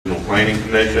Planning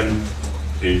Commission,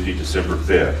 Tuesday, December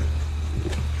 5th.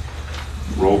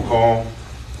 Roll call.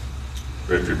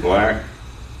 Richard Black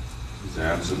is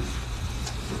absent.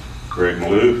 Greg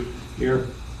Maloof. Here.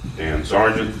 Dan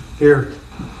Sargent. Here.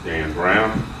 Dan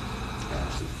Brown.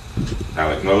 Absent.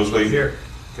 Alec Mosley. Here.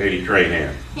 Katie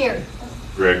Trahan. Here.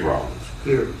 Greg Rollins.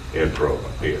 Here. Ed Proba.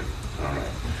 Here. All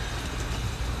right.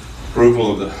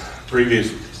 Approval of the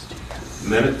previous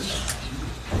minutes.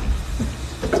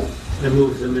 I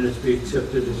move the minutes be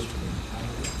accepted as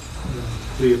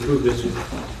we approve as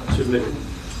submitted.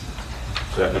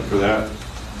 Second for that.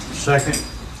 Second.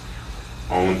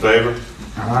 All in favor?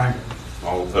 Aye.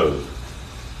 All opposed?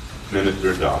 Minutes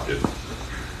are adopted.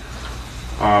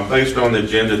 Based on the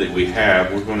agenda that we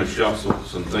have, we're going to shuffle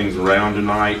some things around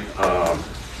tonight.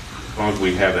 Because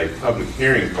we have a public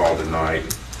hearing call tonight,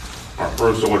 our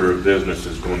first order of business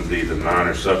is going to be the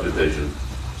minor subdivision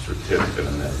certificate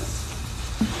amendment.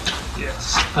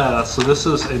 Yes. So this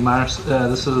is a minor.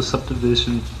 This is a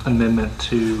subdivision amendment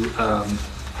to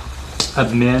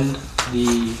amend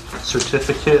the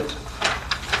certificate.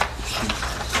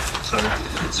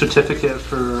 Certificate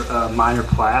for minor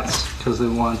plats, because they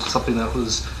wanted something that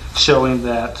was showing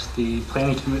that the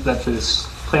planning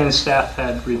staff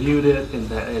had reviewed it and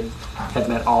that it had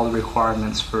met all the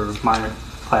requirements for minor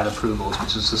plat approvals,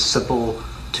 which is just simple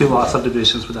 2-lot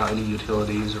subdivisions without any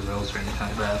utilities or roads or anything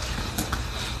like that.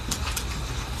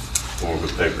 More of a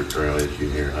paper trail issue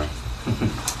here, huh?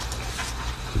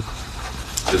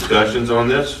 Discussions on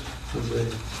this?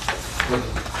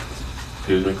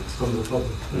 Excuse me? From the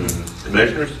public.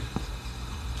 Commissioners?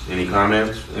 Any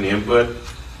comments? Any input?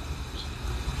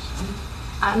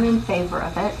 I'm in favor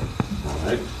of it. All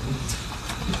right.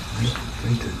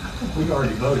 We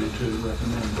already voted to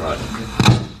recommend. Right.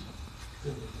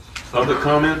 Public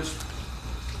comments?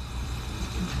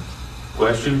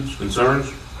 Questions?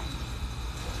 Concerns?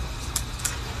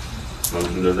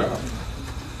 Motion to adopt.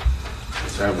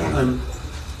 Let's have one.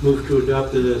 Move to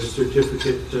adopt the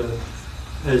certificate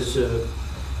as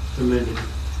amended.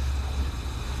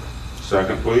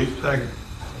 Second, please. Second.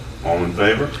 All in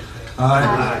favor?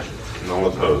 Aye. And all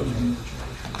opposed?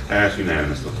 Passed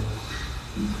unanimously.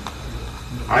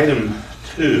 Item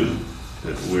 2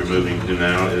 that we're moving to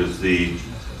now is the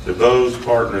DeVos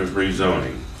Partners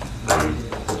rezoning from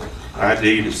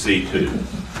ID to C2.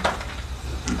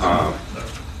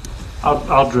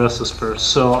 I'll address this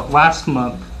first. So last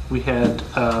month we had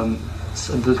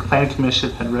the Planning Commission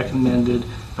had recommended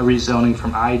a rezoning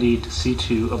from ID to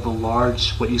C2 of the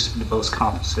large, what used to be DeVos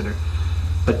Conference Center.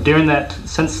 But during that,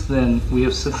 since then, we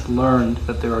have since learned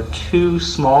that there are 2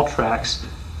 small tracts,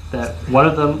 that one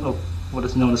of them, what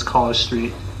is known as College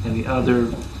Street, and the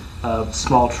other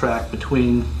small tract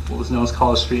between what was known as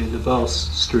College Street and DeVos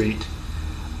Street,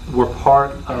 were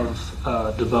part of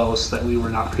DeVos that we were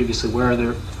not previously aware of.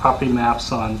 Their property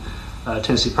maps on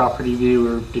Tennessee Property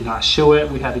Viewer did not show it.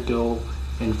 We had to go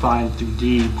and find through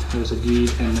deed. There's a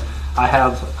deed, and I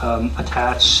have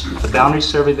attached the boundary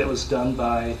survey that was done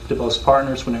by DeVos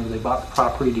Partners whenever they bought the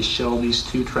property to show these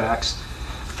 2 tracts,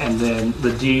 and then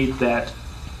the deed that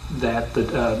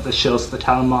shows the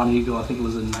town of Monteagle. I think it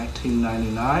was in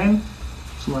 1999,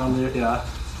 somewhere around there. Yeah.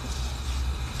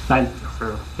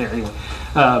 Anyway,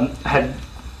 had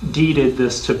deeded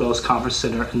this to DeVos Conference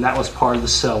Center, and that was part of the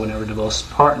sale whenever DeVos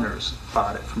Partners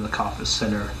bought it from the Conference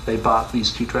Center. They bought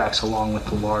these 2 tracts along with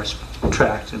the large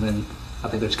tract, and then I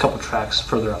think there's a couple tracts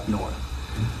further up north.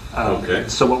 Okay.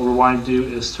 So what we're wanting to do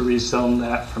is to rezone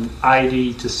that from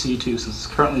ID to C2, since it's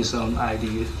currently zoned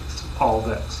ID, all of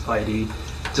that's ID,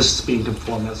 just being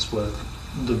conformance with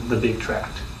the big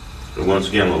tract. So once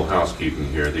again, a little housekeeping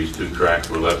here. These 2 tracts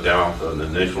were left out of the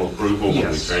initial approval. When we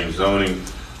Yes. changed zoning,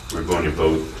 we're going to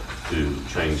vote to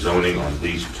change zoning on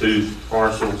these 2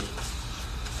 parcels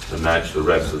to match the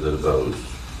rest of the DeVos.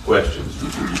 Questions? I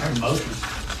have a motion.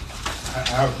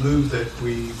 I move that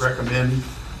we recommend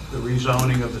the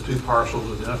rezoning of the 2 parcels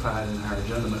identified in our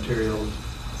agenda materials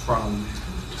from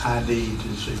ID to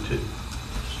C2.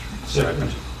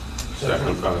 Second.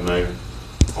 Second by the mayor.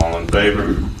 All in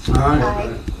favor?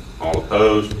 Aye. All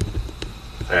opposed?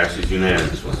 Passes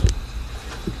unanimously.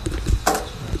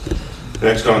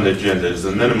 Next on the agenda is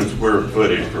the minimum square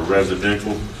footage for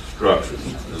residential structures,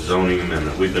 the zoning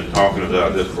amendment. We've been talking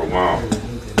about this for a while,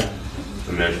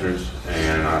 commissioners,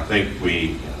 and I think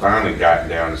we finally got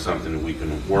down to something that we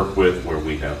can work with, where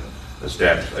we have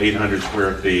established 800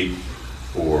 square feet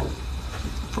for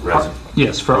residential.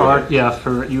 Yes,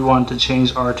 for you want to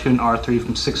change R2 and R3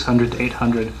 from 600 to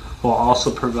 800, while also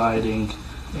providing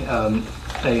a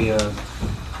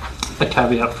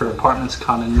caveat for apartments,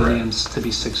 condominiums to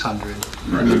be 600.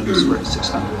 Minimum square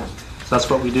 600. that's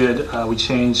what we did. We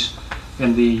changed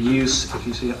in the use, if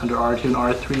you see under R2 and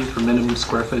R3 for minimum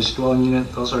square footage dwelling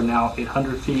unit, those are now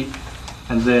 800 feet.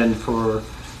 And then for,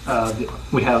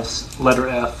 we have letter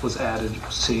F was added,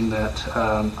 seeing that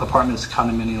apartments,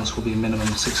 condominiums will be minimum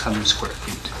 600 square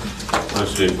feet.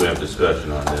 Let's see if we have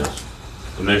discussion on this.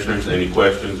 Commissioners, any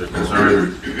questions or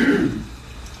concerns?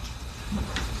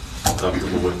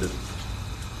 Comfortable with it?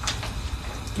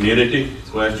 Community,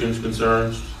 questions,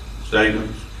 concerns,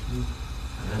 statements?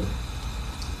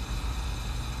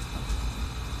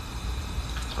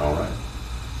 All right.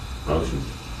 Motion.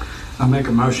 I make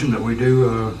a motion that we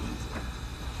do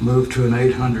move to an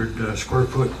 800 square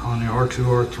foot on the R2,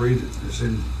 R3 that is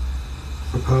in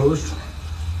proposed.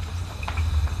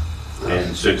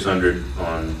 And 600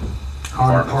 on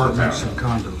Apartments and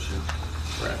condos, yeah.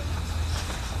 Right.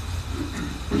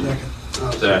 Second.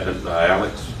 Second by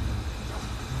Alex.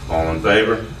 All in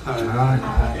favor?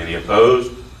 Aye. Any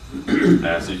opposed?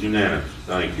 Passes unanimous.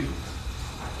 Thank you.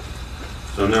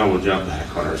 So now we'll jump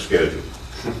back on our schedule.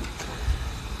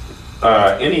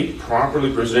 Any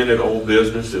properly presented old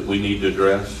business that we need to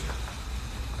address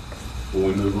before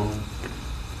we move on?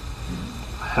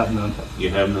 I have none.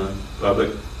 You have none?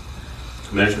 Public?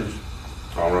 Commissioners?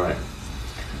 All right.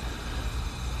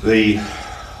 The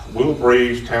Willow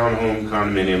Breeze Townhome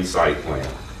Condominium Site Plan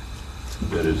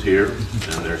that is here,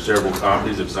 and there are several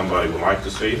copies if somebody would like to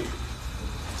see it.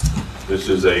 This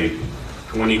is a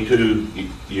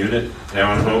 22-unit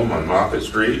townhome on Moffett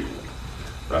Street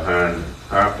behind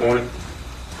High Point.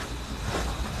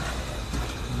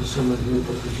 Is someone here to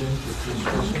present or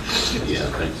discuss? Yeah, I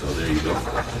think so. There you go.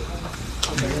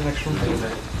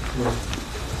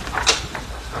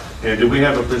 And do we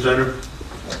have a presenter?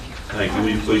 Thank you. Will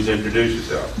you please introduce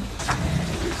yourself?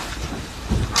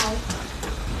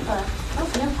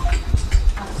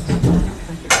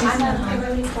 I'm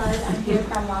Kimberly Flood. I'm here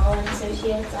from Marble and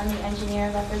Associates. I'm the engineer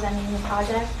representing the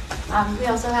project. We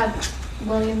also have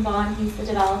William Vaughn. He's the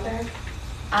developer.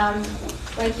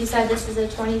 Like you said, this is a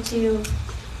 22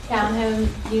 townhome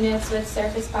units with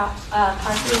surface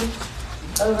parking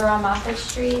over on Moffett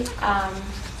Street.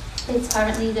 It's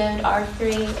currently zoned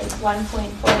R3. It's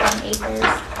 1.41 acres.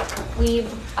 We've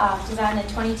designed the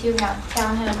 22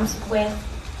 townhomes with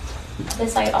the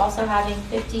site also having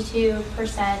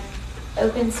 52%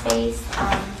 open space.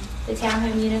 The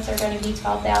townhome units are going to be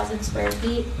 12,000 square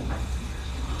feet.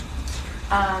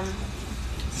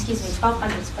 Excuse me,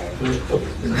 1,200 square feet.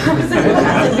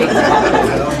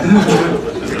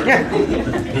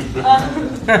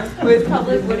 With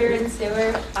public water and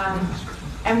sewer.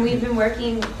 And we've been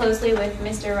working closely with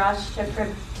Mr. Rush to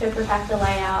perfect the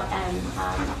layout and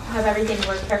have everything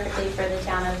work perfectly for the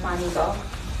town of Monteagle.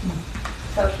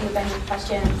 So if you have any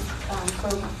questions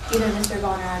for either Mr.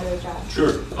 Vaughn or I to address.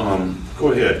 Sure.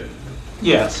 Go ahead.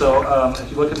 Yeah, so if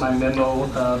you look at my memo,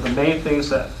 the main things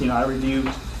that I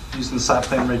reviewed using the site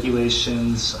plan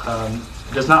regulations,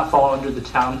 it does not fall under the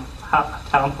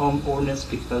townhome ordinance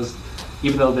because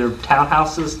even though they're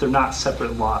townhouses, they're not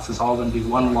separate lots. It's all going to be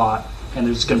one lot, and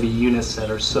there's going to be units that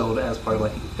are sold as part of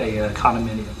like a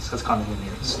condominiums, as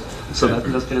condominiums. So that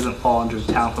it doesn't fall under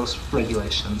the townhouse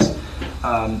regulations.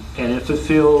 And it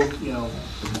fulfilled,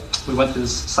 we went through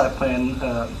this site plan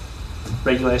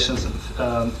regulations.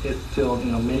 It filled,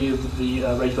 many of the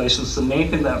regulations. The main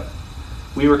thing that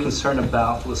we were concerned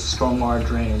about was stormwater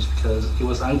drainage because it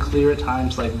was unclear at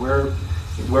times, like where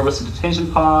was the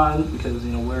detention pond? Because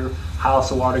how is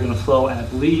the water going to flow? And I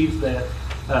believe that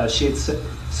she had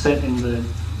sent in the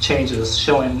changes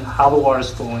showing how the water is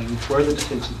flowing, where the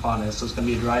detention pond is. So it's going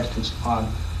to be a dry detention pond.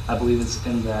 I believe it's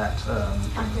in that on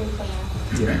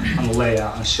the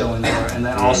layout and showing there, and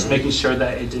then also making sure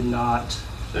that it did not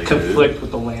conflict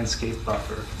with the landscape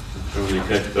buffer. Showing your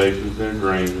catch basins, their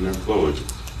drains, and their fluid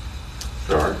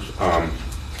charts.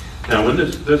 Now, when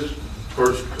this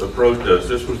first approached us,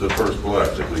 this was the first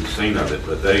blush that we've seen of it,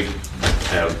 but they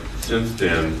have since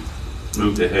then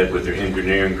moved ahead with their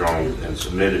engineering drawings and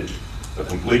submitted a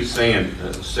complete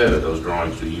set of those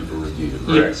drawings to you for review,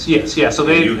 correct? Yes. So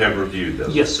you have reviewed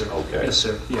those? Yes, sir. Okay. Yes,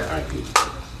 sir. Yeah. Thank you.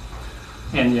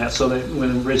 And so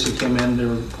when it originally came in,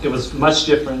 it was much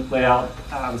different layout.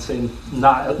 I would say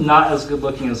not as good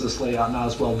looking as this layout, not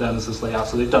as well done as this layout.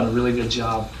 So they've done a really good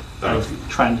job of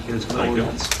trying to adhere to the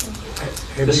ordinance.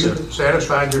 Have Yes, you sir.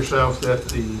 satisfied yourself that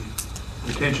the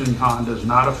retention pond does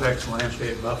not affect the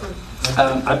landscape buffer?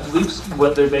 I believe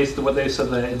what they said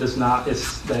that it does not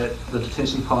is that the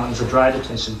detention pond is a dry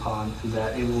detention pond, and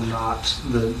that it will not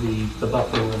the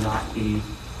buffer will not be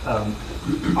on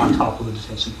top of the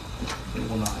detention pond. It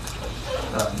will not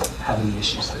have any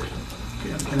issues there.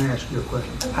 Can I ask you a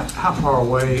question? How far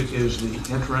away is the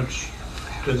entrance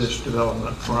to this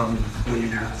development from the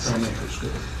elementary school.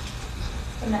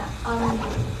 From that,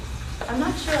 I'm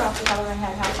not sure off the top of my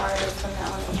head how far it is from the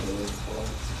elementary school.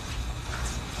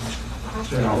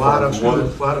 There's a lot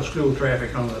of school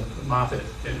traffic on the Moffett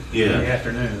in Yeah. the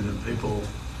afternoon, and people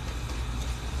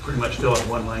pretty much still have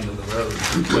one lane of the road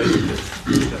waiting to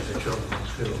pick up their children from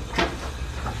school.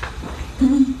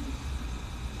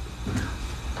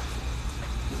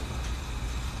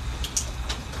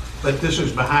 But this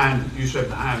is behind, you said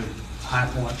behind High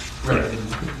Point? Right.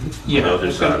 Yeah. The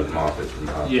other side of Moffett from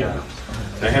Moffett. Yeah.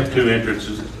 They have two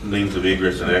entrances, means of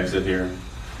egress and exit here,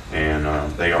 and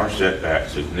they are set back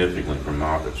significantly from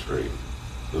Moffett Street.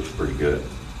 Looks pretty good.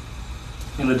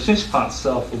 And the detention pond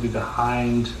itself will be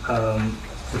behind the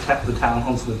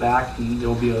townhomes in the back, and there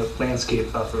will be a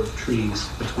landscape buffer of trees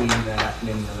between that and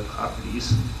any other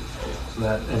properties. So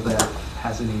that if that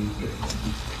has any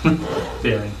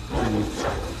bearing.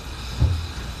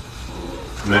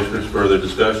 Commissioners, further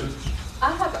discussion?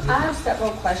 I have several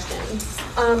questions.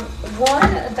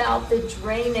 One about the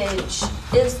drainage.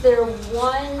 Is there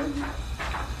one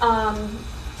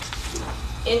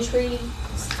entry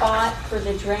spot for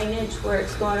the drainage where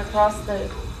it's going across the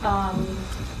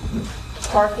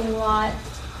parking lot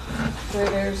where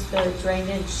there's the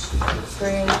drainage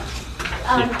grade?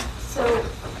 So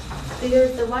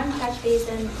there's the one catch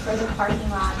basin for the parking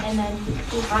lot, and then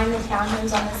behind the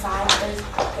townhomes on the side,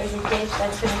 there's a ditch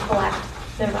that's going to collect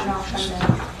the runoff from the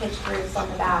pitched roofs on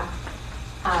the back.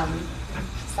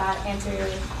 Does that answer your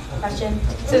question?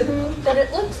 So, but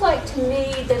it looks like to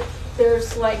me that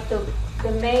there's like the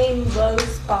main low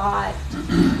spot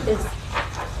is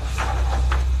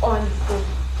on the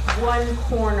one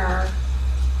corner,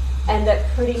 and that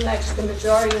pretty much the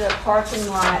majority of the parking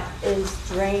lot is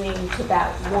draining to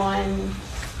that one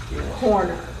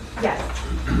corner. Yes.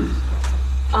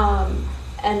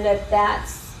 And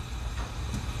that's,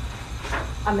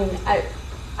 I mean, I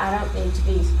don't need to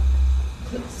be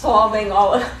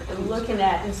looking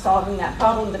at and solving that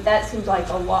problem, but that seems like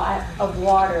a lot of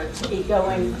water to be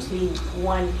going to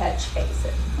one catch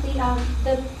basin.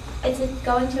 It's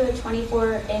going to a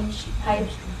 24-inch pipe,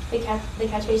 the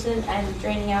catch basin, and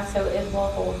draining out, so it will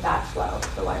hold that flow,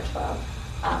 the water flow.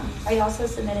 I also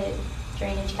submitted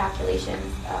drainage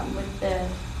calculations with the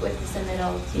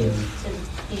submittal to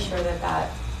be sure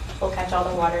that will catch all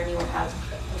the water and you won't have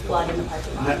flood in the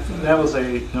parking lot. That was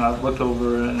I looked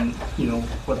over and,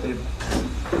 what they,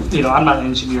 I'm not an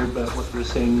engineer, but what they were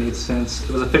saying made sense. It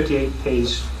was a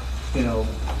 58-page,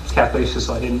 calculation,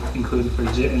 so I didn't include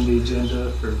it in the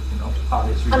agenda for,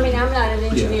 obvious reasons. I mean, I'm not an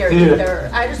engineer Yeah. either.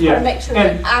 I just want to make sure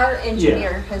that our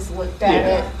engineer Yeah. has looked at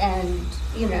Yeah. it and,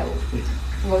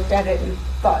 looked at it and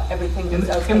thought everything was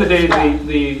okay. In the day, as well.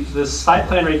 the site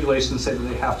plan regulations say that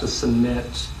they have to submit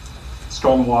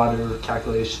stormwater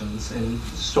calculations and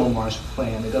stormwater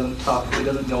plan. It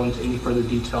doesn't go into any further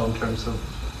detail in terms of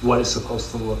what it's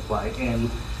supposed to look like. And,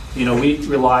 we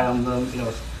rely on them,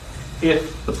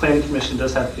 if the planning commission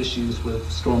does have issues with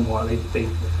stormwater,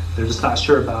 they're just not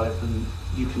sure about it, then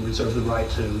you can reserve the right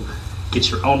to get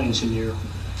your own engineer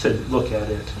to look at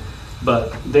it.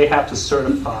 But they have to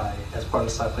certify, as part of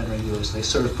the site plan regulations, they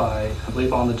certify, I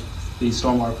believe on the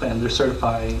stormwater plan, they're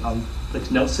certifying on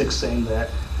note 6 saying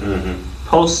that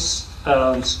post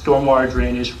stormwater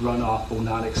drainage runoff will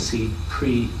not exceed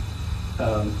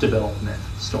pre-development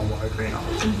stormwater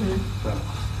drainage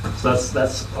runoff. So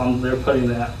that's on, they're putting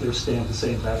that, their stamp and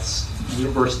saying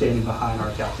we're standing behind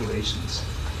our calculations.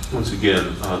 Once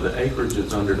again, the acreage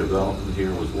that's under development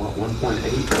here was what, 1.8?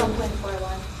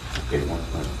 1.41. Okay,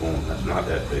 1.4, that's not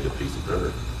that big a piece of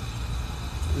dirt.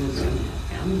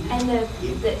 And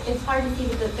it's hard to see,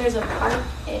 but there's a park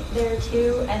there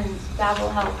too, and that will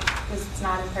help because it's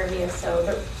not impervious, so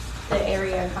the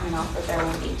area coming off of there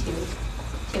won't be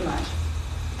too much.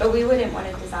 But we wouldn't want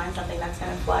to design something that's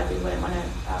going to flood. We wouldn't want to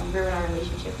ruin our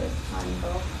relationship with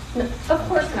Monteagle. No, of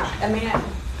course not. I mean,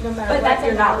 no matter But what, that's a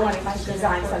you're not valid wanting to question,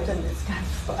 design of course. something that's going to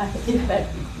flood. But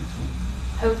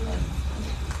Hopefully.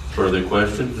 Further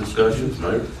questions, discussions,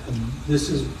 Mayor?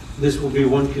 This will be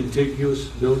one contiguous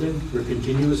building, or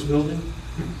continuous building?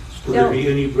 Will there be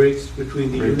any breaks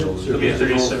between the units, or Yeah. is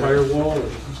it all firewall? Or?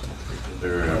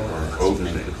 There are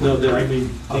openings. No, I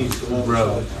mean, these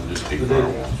alongside. Just big Are they-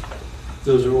 firewalls.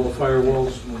 Those are all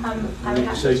firewalls? I would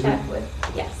have to Segment? check with,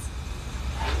 yes.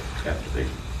 Have to be.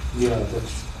 Yeah,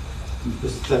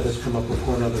 that has come up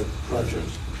before in other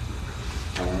projects.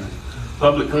 All right.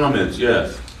 Public comments,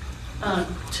 yes.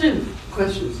 Two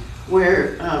questions.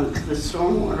 Where the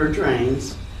stormwater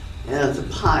drains, the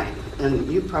pipe, and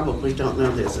you probably don't know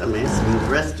this, I'm asking the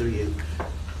rest of you.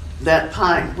 That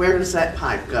pipe, where does that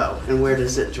pipe go and where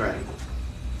does it drain?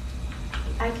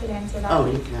 I could answer that. Oh,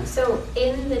 you can. So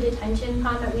in the detention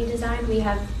pond that we designed, we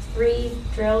have 3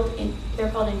 drilled in,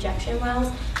 they're called injection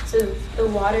wells. So the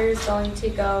water is going to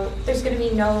go, there's going to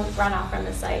be no runoff from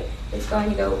the site. It's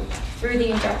going to go through the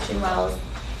injection wells,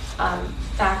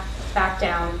 back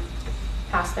down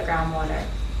past the groundwater.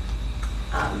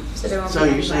 So there won't So be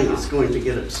any you're saying it's runoff. going to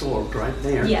get absorbed right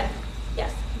there? Yeah,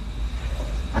 yes.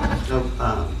 So,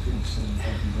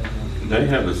 They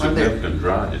have a significant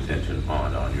dry detention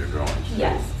pond on your drawings.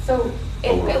 Yes, so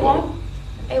it Overflow.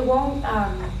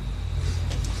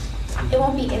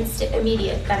 won't be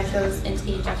immediate that it goes into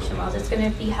the injection wells. It's going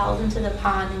to be held into the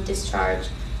pond and discharged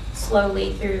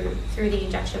slowly through the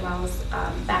injection wells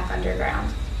back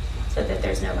underground, so that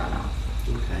there's no runoff.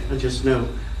 okay, I just know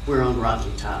we're on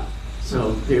Rocky Top,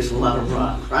 so there's a lot of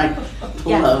rock right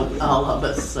Yes. below all of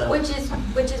us, so. Which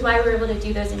is why we're able to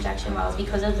do those injection wells,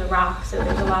 because of the rock. So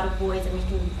there's a lot of voids, and we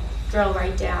can drill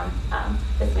right down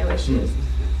with no issues.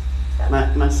 So-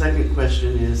 My second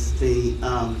question is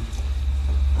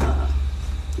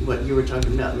what you were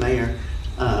talking about, Mayor,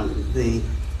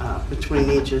 between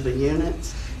each of the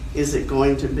units, is it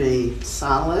going to be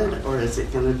solid, or is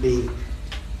it going to be,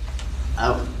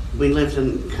 we lived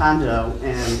in a condo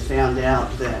and found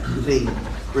out that the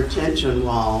retention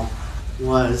wall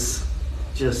was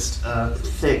just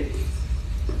thick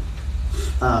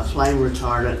flame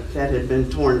retardant that had been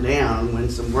torn down when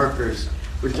some workers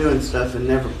were doing stuff and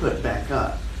never put back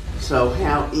up. So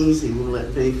how easy will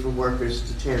it be for workers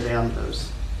to tear down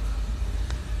those?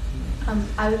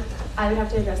 I would have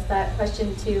to address that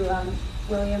question to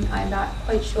William. I'm not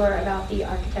quite sure about the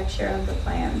architecture of the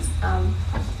plans. Well,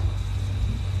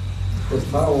 the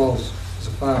firewalls is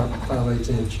a 5/8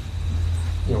 inch,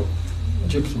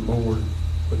 gypsum board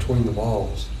between the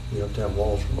walls. You have to have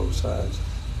walls from both sides.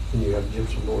 And you have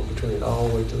gypsum board between it all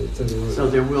the way to the roof. So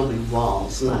there will be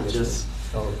walls, not just,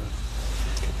 Oh,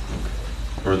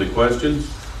 yeah. Further questions?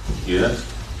 Yes?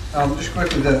 Just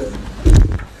quickly,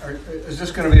 is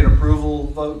this going to be an approval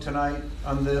vote tonight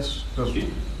on this? Okay.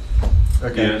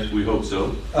 Yes, we hope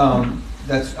so. I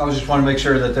was just want to make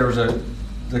sure that there was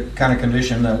the kind of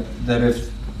condition that if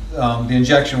the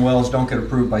injection wells don't get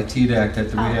approved by TDEC,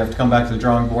 that we have to come back to the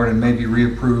drawing board and maybe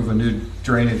reapprove a new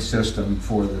drainage system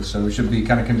for this. So it should be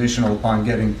kind of conditional upon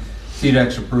getting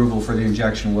TDEC's approval for the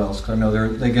injection wells, because I know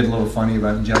they get a little funny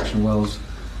about injection wells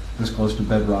this close to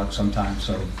bedrock sometimes.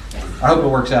 So I hope it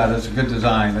works out. It's a good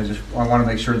design. I want to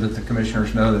make sure that the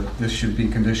commissioners know that this should be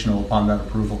conditional upon that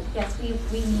approval. Yes,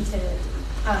 we need to,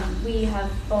 we have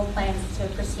full plans to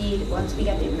proceed once we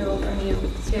get the approval from you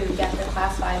to get the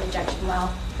Class 5 injection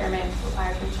well permit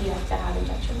required from TDEC to have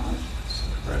injection wells.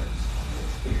 Right.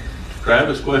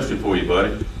 Travis, question for you,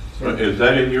 buddy. Is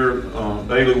that in your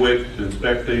bailiwick to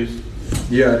inspect these?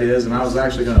 Yeah, it is, and I was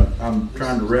actually I'm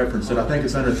trying to reference it. I think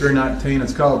it's under 319.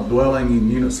 It's called dwelling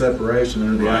and unit separation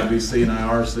under the Right. IBC and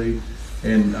IRC.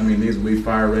 And I mean, these will be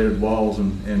fire rated walls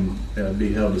and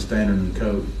be held to standard and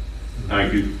code.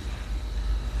 Thank you.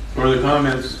 Further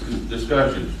comments,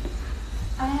 discussions?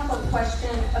 I have a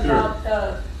question about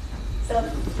the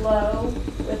flow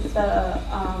with the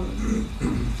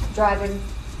driving.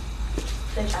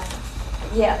 The traffic.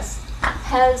 Yes.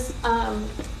 Has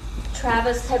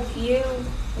Travis, have you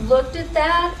looked at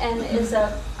that? And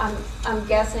I'm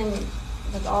guessing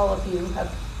that all of you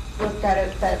have looked at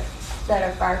it, that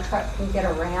a fire truck can get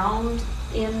around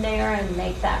in there and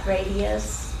make that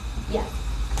radius? Yes.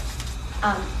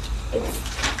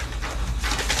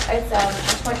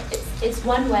 It's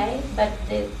one way, but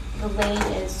the lane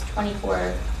is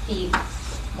 24 feet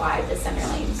wide, the center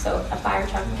lane. So a fire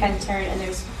truck can turn, and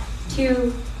there's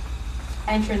two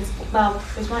entrance, well,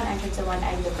 there's one entrance and one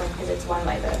exit because it's one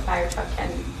way, but a fire truck can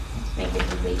make a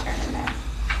complete turn in there.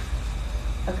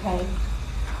 Okay.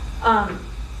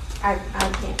 I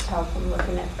can't tell from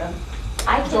looking at the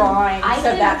Drawing,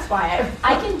 so that's why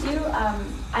I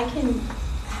can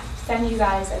send you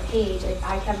guys a page.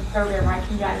 I have a program where I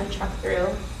can drive the truck through,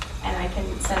 and I can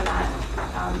send that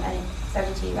and send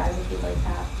it to you guys if you'd like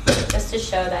that, just to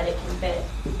show that it can fit.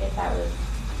 If that was,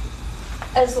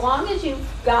 as long as you've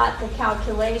got the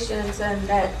calculations and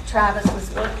that Travis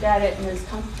has looked at it and is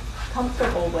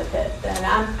comfortable with it, then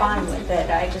I'm fine with it.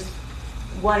 I just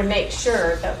want to make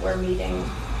sure that we're meeting,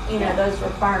 those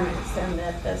requirements and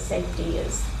that the safety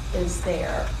is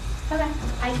there. okay,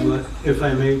 I can. But if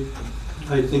I may,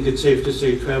 I think it's safe to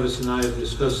say Travis and I have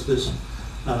discussed this.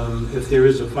 If there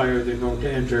is a fire, they're going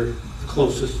to enter the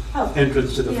closest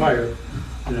entrance to the fire,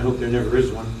 and I hope there never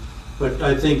is one. But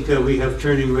I think we have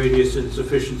turning radius and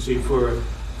sufficiency for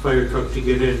fire truck to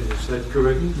get in, is that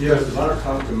correct? Yes, as I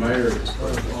talked to Mayor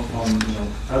on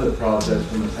other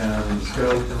projects in the town and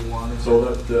scope, so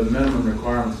that the minimum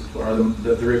requirements, or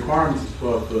the requirements is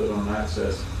 12 foot on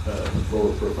access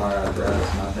for fire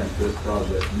apparatus, and I think this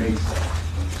project meets that.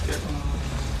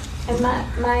 And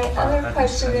my other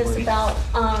question is about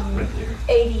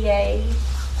ADA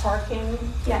parking.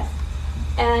 Yes.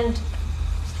 And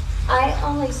I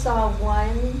only saw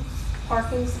one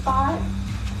parking spot.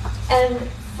 And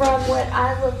from what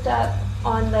I looked up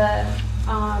on the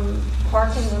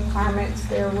parking requirements,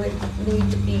 there would need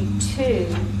to be two.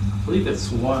 I believe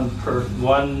it's one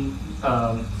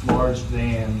large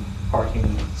van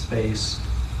parking space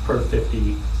per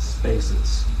 50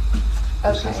 spaces.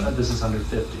 Okay. This is under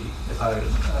 50. If I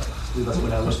believe that's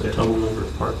what I What's looked the at. total number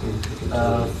of parking?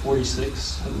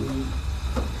 46, I believe.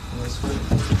 That's good.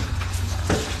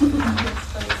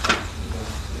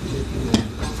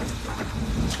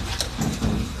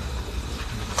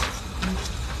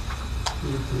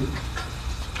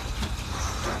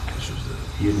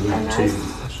 You need And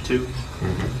two.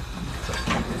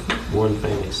 One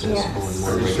family accessible and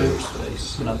one regular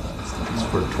space. It's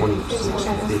for 26 to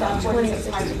 50. 46?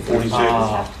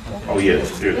 Oh,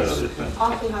 yes, here's the other thing.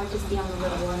 Awfully hard to see on the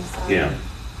little one, so. Yeah.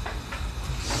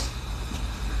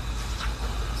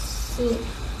 See,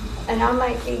 and I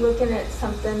might be looking at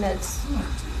something that's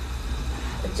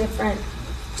a different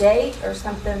date or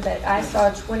something, but I saw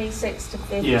 26 to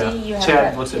 50. Yeah, You have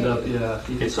Chad that looked too. it up, yeah.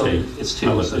 It's So two. it's I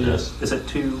two, looked so it up. yes. Is it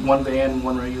two, one van,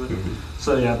 one regular? Mhm.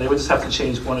 So yeah, they would just have to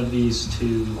change one of these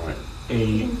to Right.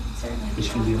 a, Certainly.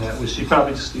 which can do that, which you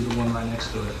probably just do the one right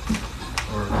next to it.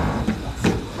 Or,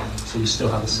 so you still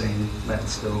have the same, that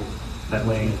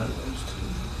lane.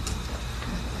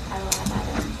 I will have that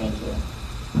in. Thank you.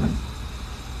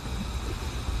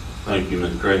 Thank you,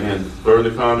 Ms. Crahan.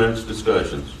 Further comments,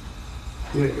 discussions?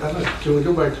 Yeah, can we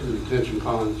go back to the detention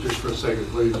ponds just for a second,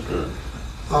 please? Sure.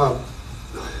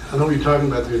 I know you're talking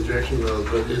about the injection wells,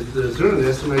 but is there an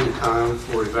estimated time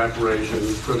for evaporation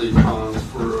for these ponds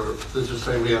for, let's just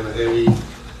say we have a heavy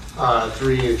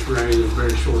 3-inch rain in a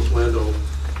very short window?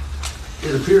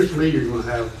 It appears to me you're going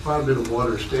to have quite a bit of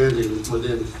water standing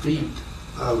within feet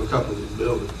of a couple of these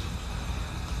buildings.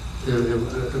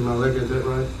 Am I looking at that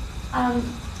right? I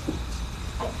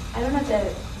don't have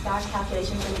the exact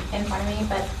calculations in front of me,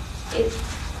 but it's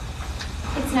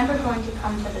never going to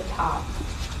come to the top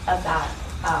of that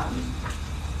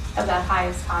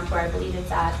highest contour. I believe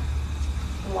it's at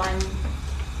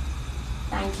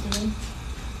 119.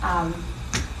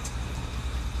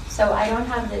 So I don't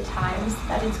have the times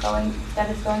that it's going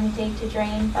to take to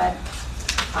drain, but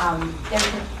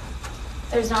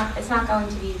it's not going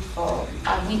to be full.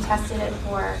 We tested it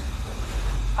for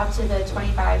up to the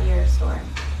 25-year storm,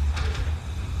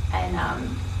 and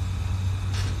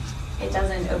it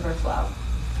doesn't overflow.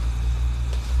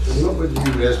 And what would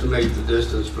you estimate the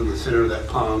distance from the center of that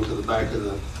pond to the back of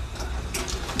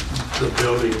the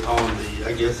building on the,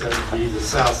 I guess that would be the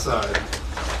south side?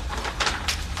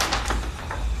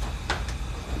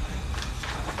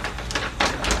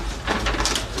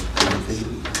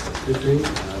 Fifteen?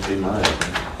 That'd be my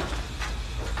estimate.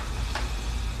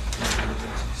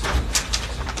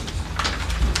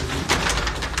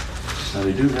 Now,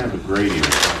 they do have a gradient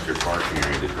across your parking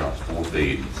area that drops 4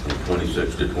 feet from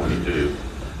 26 to 22.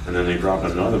 And then they drop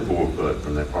another 4 foot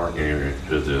from that parking area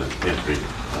to the entry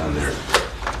on there.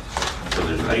 So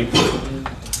there's an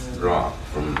 8-foot drop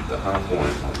from the high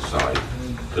point on the site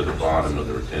to the bottom of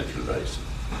the retention basin.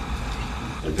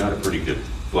 They've got a pretty good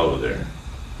flow there.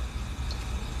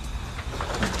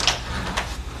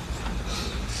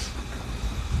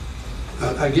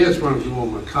 I guess where I'm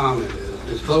going with my comment is,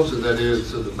 as close as that is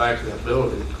to the back of that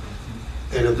building,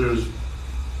 and if there's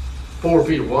 4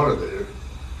 feet of water there,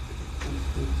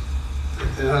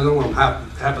 and I know I'm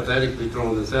hypothetically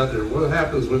throwing this out there, what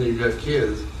happens when you've got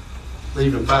kids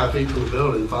leaving 5 feet from the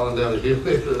building, falling down a hill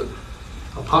into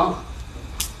a pond?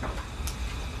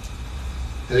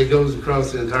 And it goes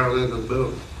across the entire length of the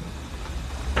building.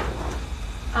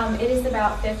 It is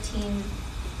about 15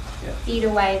 feet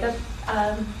away.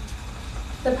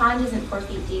 The pond isn't 4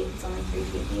 feet deep, it's only 3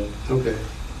 feet deep. Okay.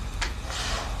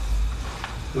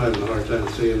 I'm having a hard time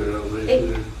seeing their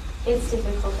elevation there. It's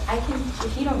difficult.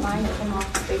 If you don't mind, I can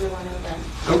walk the bigger one over.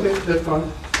 Okay, that's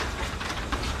fine.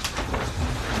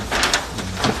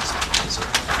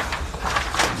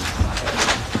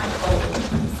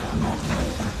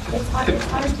 It's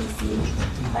hard to see,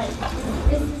 but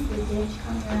this is the ditch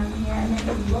coming around here, and then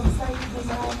it looks like this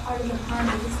is all part of the pond,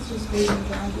 but this is just grading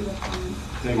down through the pond.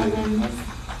 Thank And you. then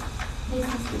this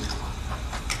is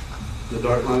the, The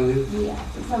dark line is? Yeah,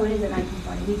 so it is at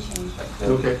 1920, we changed it. So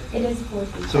Okay. It is 4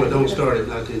 feet. So it don't start at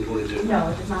 1922? No,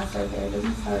 it does not start there, it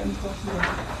doesn't start until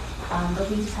here. But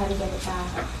we just had to get it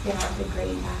back, get out the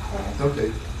grade back there. Okay,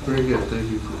 very good.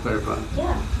 Thank you for clarifying.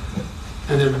 Yeah.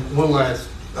 And then one last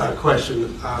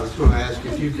question. I was going to ask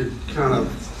if you could kind of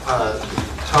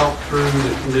talk through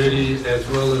the committee as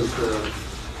well as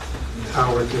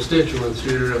our constituents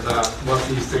here about what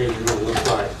these things are going to look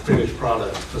like, finished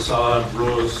product, facade,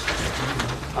 roofs.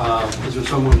 Is there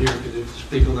someone here who could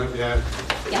speak on that behalf?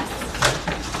 Yes.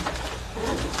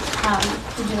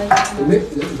 Would you like to?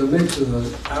 The mix of the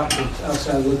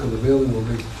outside look of the building will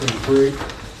be brick,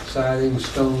 siding,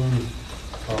 stone,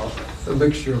 a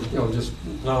mixture of, just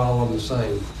not all of them the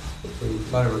same.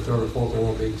 Whatever third or fourth one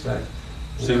will be exact.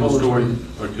 Single story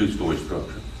or two-story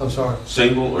structure? I'm sorry?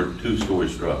 Single or two-story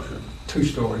structure?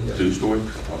 Two-story, yes. Two-story?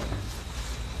 Okay.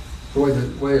 The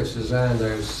way it's designed,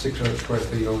 there's 600 square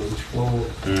feet on each floor.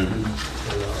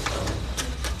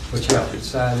 But yeah, it's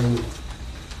siding,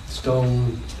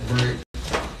 stone, brick.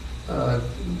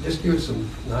 Just give it some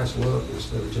nice look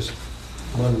instead of just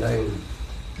mundane.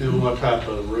 And what type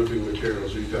of roofing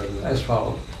materials are you talking about?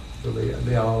 Asphalt. It'll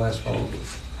be all asphalt.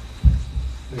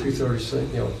 230,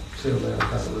 seal down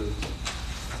kind of roof.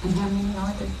 And how many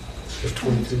are there? There's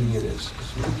 22 units.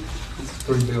 It's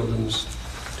 3 buildings.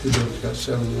 2 buildings got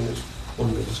 7 units. 1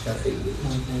 building's got 8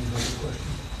 units.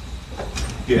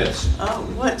 Yes.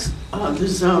 What's the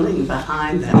zoning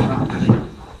behind that property?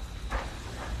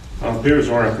 Here's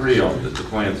R3 on the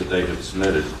plans that they have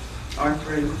submitted.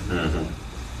 R3? Mm-hmm.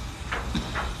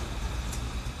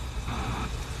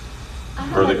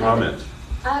 Further comments?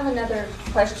 I have another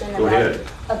question Go ahead.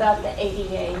 about the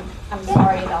ADA. I'm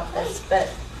sorry about this, but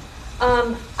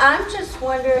I'm just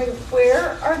wondering,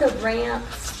 where are the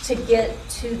ramps to get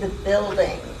to the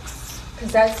buildings?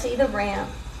 Because I see the ramp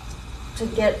to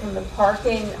get from the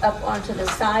parking up onto the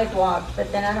sidewalk,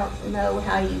 but then I don't know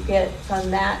how you get from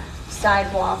that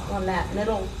sidewalk on that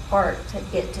middle part to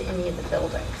get to any of the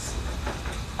buildings.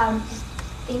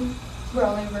 We're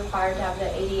only required to have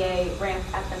the ADA ramp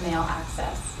at the mail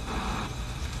access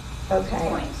Okay.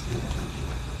 point.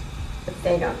 But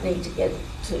they don't need to get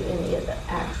to any of the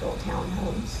actual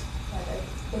townhomes.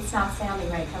 It's not sounding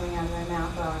right coming out of my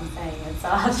mouth while I'm saying it, so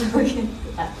I'll have to look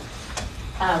into that.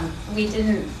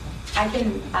 I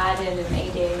didn't add in an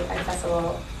ADA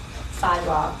accessible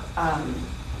sidewalk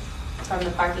from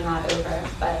the parking lot over,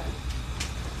 but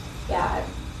yeah,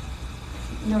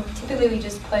 no, typically we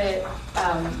just put it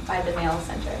by the mail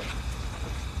center.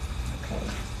 Okay.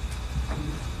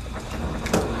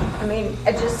 I mean,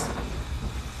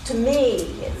 to me,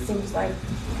 it seems like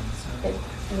that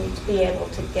you need to be able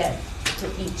to get to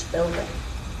each building.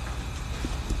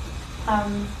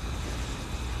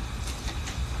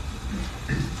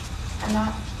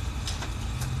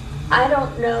 I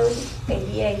don't know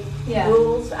ADA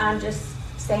rules. I'm just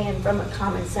saying from a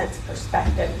common sense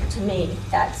perspective, to me,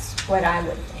 that's what I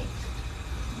would think.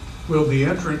 Will the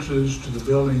entrances to the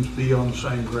buildings be on the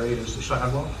same grade as the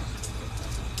sidewalk?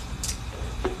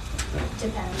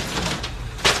 Depends.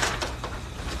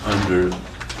 Under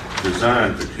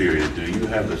design criteria, do you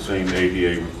have the same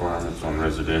ADA requirements on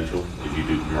residential as you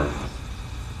do commercial?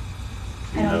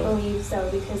 I don't believe so,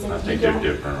 because I if you think they're don't,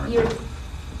 different, aren't you're they?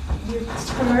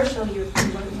 commercial, you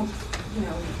can't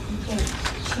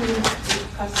choose the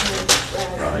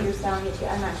customers Right. you're selling it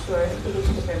to. I'm not sure, I think it's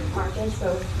a different market,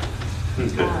 so,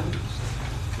 Okay.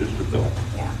 Just a thought.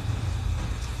 yeah.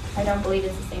 I don't believe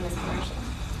it's the same as commercial.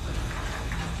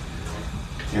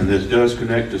 And this does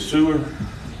connect to sewer,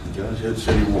 it does hit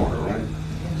city water, right?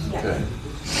 Yes. Okay.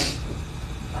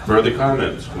 Further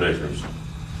comments, commissioners?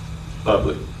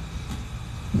 Public?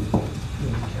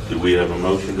 Do we have a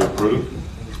motion to approve?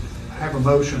 I have a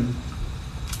motion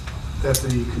that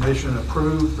the commission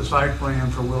approve the site plan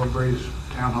for Willow Breeze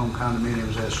Townhome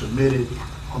Condominiums as submitted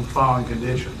on the following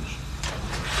conditions.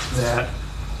 That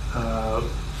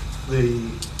the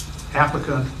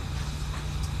applicant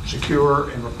secure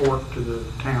and report to the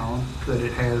town that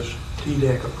it has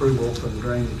TDEC approval for the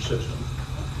drainage system,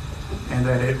 and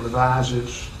that it revise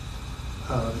its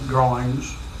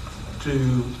drawings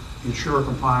to ensure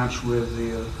compliance with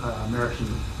the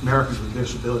Americans with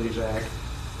Disabilities Act,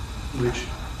 which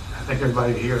I think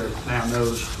everybody here now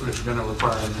knows is going to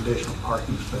require an additional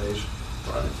parking space,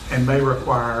 and may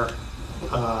require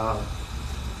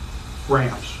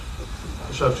ramps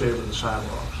associated with the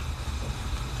sidewalks,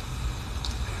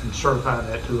 and certify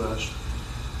that to us.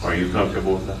 Are you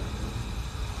comfortable with that?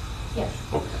 Yes.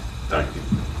 Okay, thank you.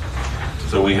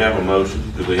 So we have a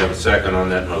motion. Do we have a second on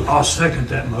that motion? I'll second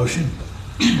that motion.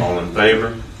 All in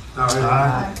favor?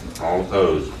 Aye. All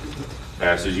opposed?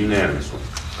 Passes unanimously.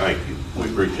 Thank you. We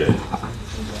appreciate it.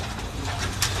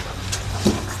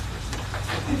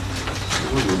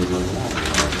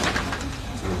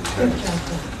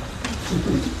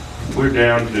 We're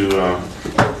down to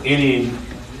any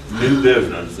new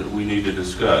business that we need to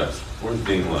discuss. Where's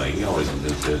Dean Lane? He always in new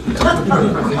business. Did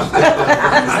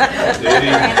he?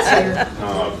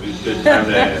 Oh, it's a good time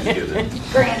to ask, isn't it?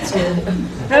 Grant's good.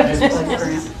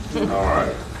 All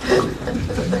right.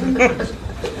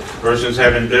 Persons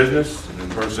having business,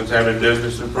 and persons having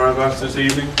business in front of us this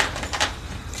evening?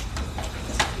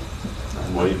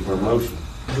 I'm waiting for a motion.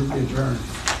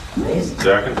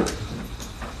 Second?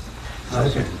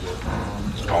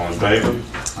 All in favor?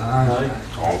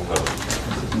 All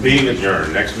opposed? Meeting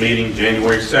adjourned. Next meeting,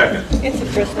 January 2nd,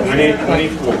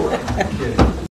 2024.